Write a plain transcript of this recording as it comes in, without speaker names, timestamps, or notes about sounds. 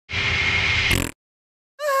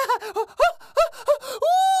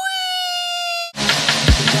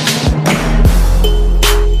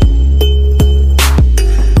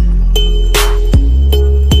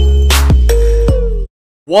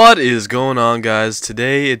What is going on, guys?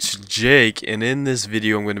 Today it's Jake, and in this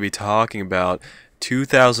video I'm going to be talking about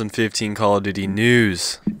 2015 Call of Duty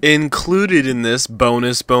news. Included in this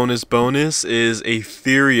bonus is a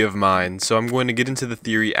theory of mine. So I'm going to get into the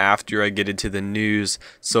theory after I get into the news.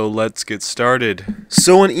 So let's get started.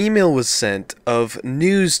 So an email was sent of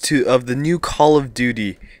news of the new Call of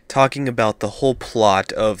Duty, talking about the whole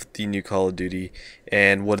plot of the new Call of Duty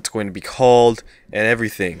and what it's going to be called and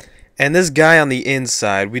everything. And this guy on the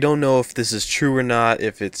inside, we don't know if this is true or not,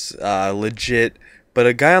 if it's legit, but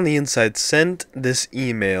a guy on the inside sent this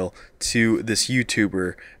email to this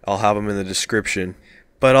YouTuber. I'll have him in the description,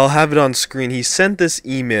 but I'll have it on screen. He sent this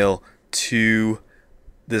email to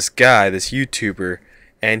this guy, this YouTuber,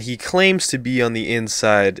 and he claims to be on the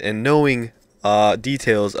inside and knowing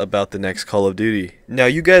details about the next Call of Duty. Now,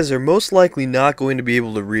 you guys are most likely not going to be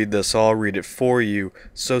able to read this, so I'll read it for you.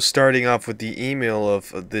 So starting off with the email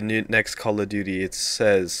of the next Call of Duty, it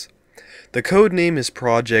says, "The code name is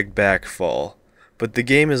Project Backfall, but the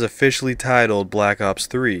game is officially titled Black Ops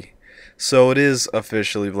 3. So it is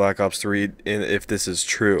officially Black Ops 3 if this is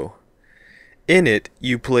true. In it,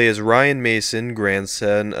 you play as Ryan Mason,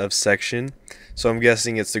 grandson of Section." So I'm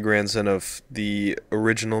guessing it's the grandson of the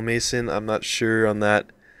original Mason. I'm not sure on that.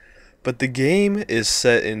 But the game is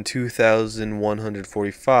set in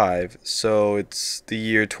 2145, so it's the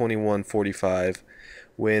year 2145,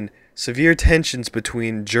 when severe tensions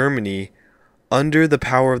between Germany, under the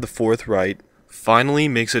power of the Fourth Reich, finally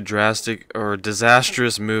makes a drastic or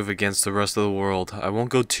disastrous move against the rest of the world. I won't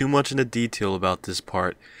go too much into detail about this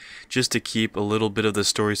part, just to keep a little bit of the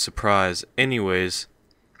story surprise. Anyways,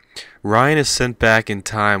 Ryan is sent back in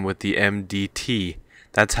time with the MDT.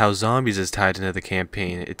 That's how zombies is tied into the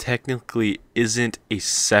campaign. It technically isn't a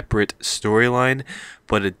separate storyline,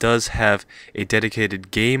 but it does have a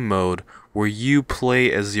dedicated game mode where you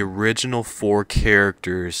play as the original 4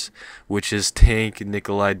 characters, which is Tank,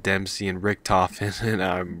 Nikolai Dempsey, and Richtofen, and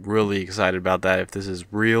I'm really excited about that if this is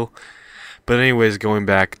real. But anyways, going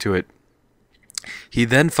back to it. He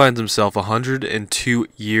then finds himself 102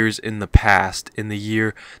 years in the past, in the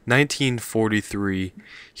year 1943.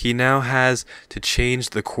 He now has to change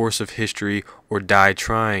the course of history or die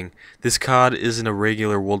trying. This COD isn't a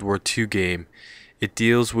regular World War II game. It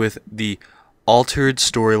deals with the altered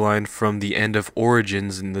storyline from the end of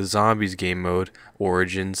Origins in the Zombies game mode,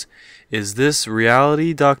 Origins. Is this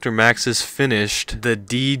reality? Dr. Maxis finished the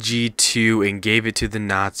DG2 and gave it to the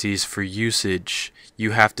Nazis for usage.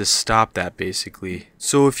 You have to stop that, basically.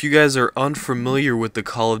 So if you guys are unfamiliar with the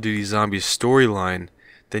Call of Duty Zombies storyline,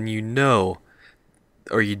 then you know,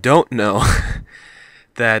 or you don't know,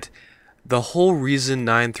 that the whole reason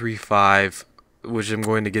 935, which I'm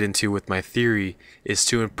going to get into with my theory, is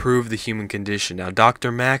to improve the human condition. Now,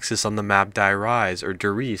 Dr. Maxis on the map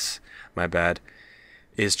Darice, my bad,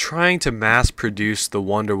 is trying to mass produce the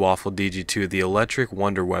Wonder Waffle DG2, the electric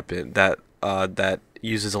wonder weapon that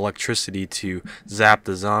uses electricity to zap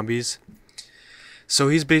the zombies. So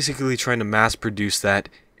he's basically trying to mass produce that,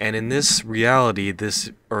 and in this reality, in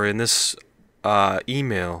this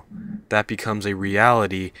email, that becomes a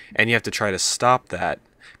reality, and you have to try to stop that.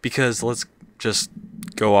 Because let's just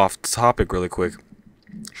go off topic really quick.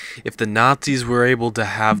 If the Nazis were able to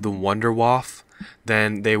have the Wonder Waff,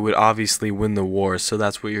 then they would obviously win the war, so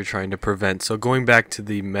that's what you're trying to prevent. So going back to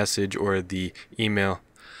the message or the email,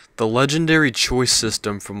 the legendary choice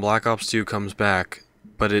system from Black Ops 2 comes back,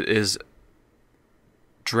 but it is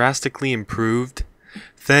drastically improved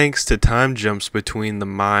thanks to time jumps between the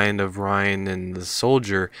mind of Ryan and the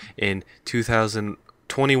soldier in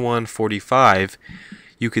 2145.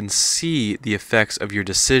 You can see the effects of your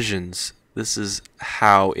decisions. This is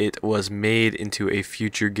how it was made into a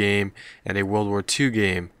future game and a World War II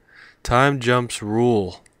game. Time jumps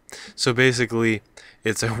rule. So basically,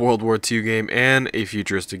 it's a World War II game and a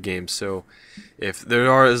futuristic game. So if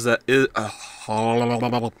there is that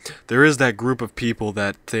group of people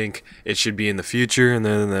that think it should be in the future, and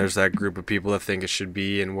then there's that group of people that think it should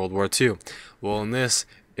be in World War II. Well, in this,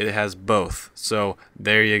 it has both. So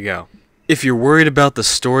there you go. If you're worried about the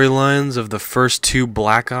storylines of the first 2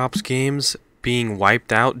 Black Ops games being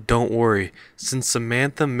wiped out, don't worry. Since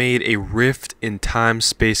Samantha made a rift in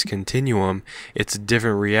time-space continuum, it's a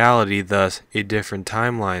different reality, thus a different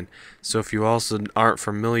timeline. So if you also aren't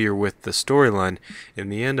familiar with the storyline, in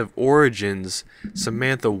the end of Origins,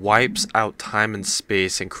 Samantha wipes out time and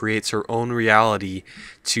space and creates her own reality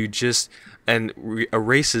to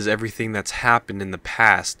erases everything that's happened in the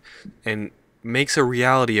past and makes a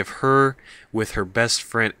reality of her with her best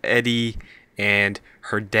friend Eddie and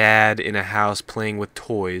her dad in a house playing with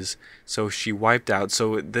toys. So she wiped out.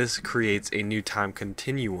 So this creates a new time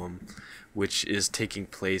continuum which is taking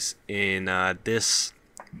place in this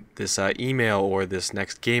email or this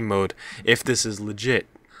next game mode, if this is legit.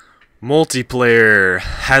 Multiplayer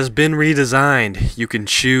has been redesigned. You can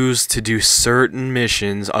choose to do certain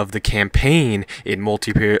missions of the campaign in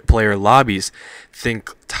multiplayer lobbies. Think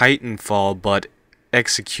Titanfall, but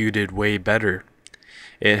executed way better.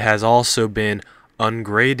 It has also been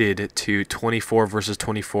ungraded to 24 versus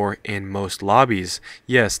 24 in most lobbies.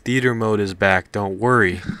 Yes, theater mode is back, don't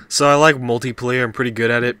worry. So I like multiplayer, I'm pretty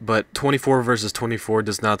good at it, but 24 versus 24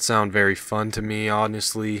 does not sound very fun to me,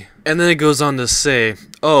 honestly. And then it goes on to say,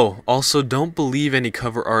 oh, also don't believe any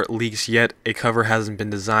cover art leaks yet, a cover hasn't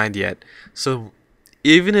been designed yet. So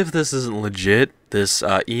even if this isn't legit, this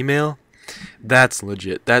email, that's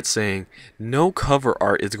legit. That's saying no cover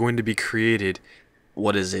art is going to be created,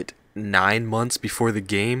 9 months before the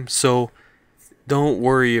game, so don't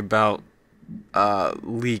worry about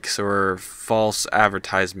leaks or false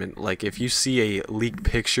advertisement. Like, if you see a leaked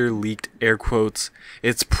picture, leaked air quotes,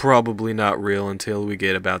 it's probably not real until we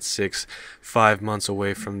get about 5 months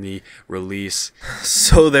away from the release.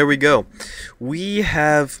 So there we go. We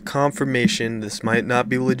have confirmation this might not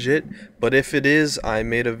be legit, but if it is, I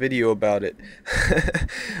made a video about it.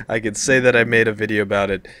 I could say that I made a video about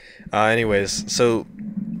it. Anyways, so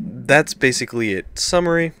that's basically it.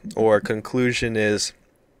 Summary or conclusion is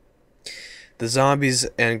the zombies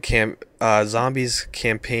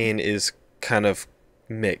campaign is kind of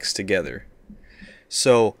mixed together.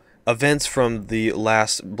 So events from the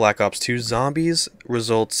last Black Ops 2 Zombies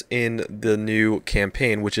results in the new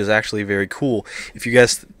campaign, which is actually very cool. If you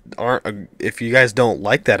guys don't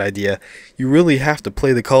like that idea, you really have to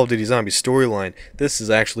play the Call of Duty Zombies storyline. This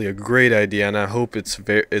is actually a great idea, and I hope this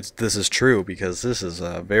is true, because this is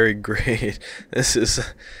very great.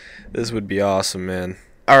 This would be awesome, man.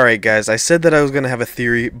 Alright guys, I said that I was going to have a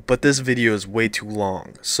theory, but this video is way too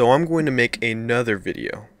long, so I'm going to make another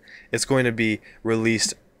video. It's going to be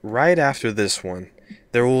released right after this one.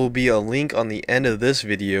 There will be a link on the end of this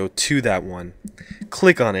video to that one.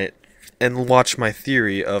 Click on it and watch my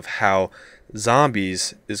theory of how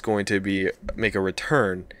Zombies is going to make a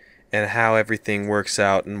return, and how everything works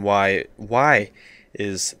out, and why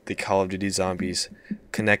is the Call of Duty Zombies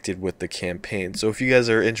connected with the campaign. So if you guys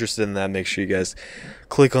are interested in that, make sure you guys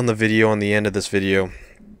click on the video on the end of this video.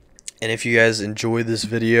 And if you guys enjoyed this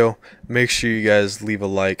video, make sure you guys leave a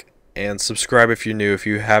like and subscribe if you're new. If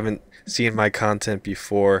you haven't seen my content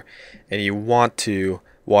before and you want to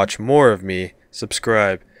watch more of me,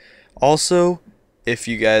 subscribe. Also, if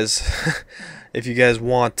you guys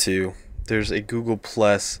want to, there's a Google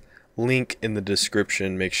Plus link in the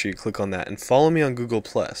description. Make sure you click on that and follow me on Google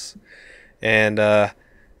Plus. And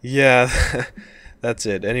yeah, that's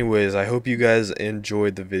it. Anyways, I hope you guys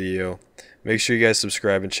enjoyed the video. Make sure you guys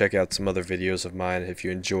subscribe and check out some other videos of mine if you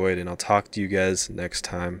enjoyed, and I'll talk to you guys next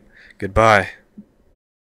time. Goodbye.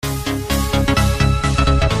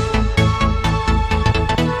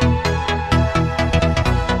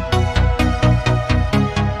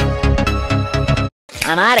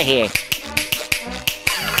 I'm out of here.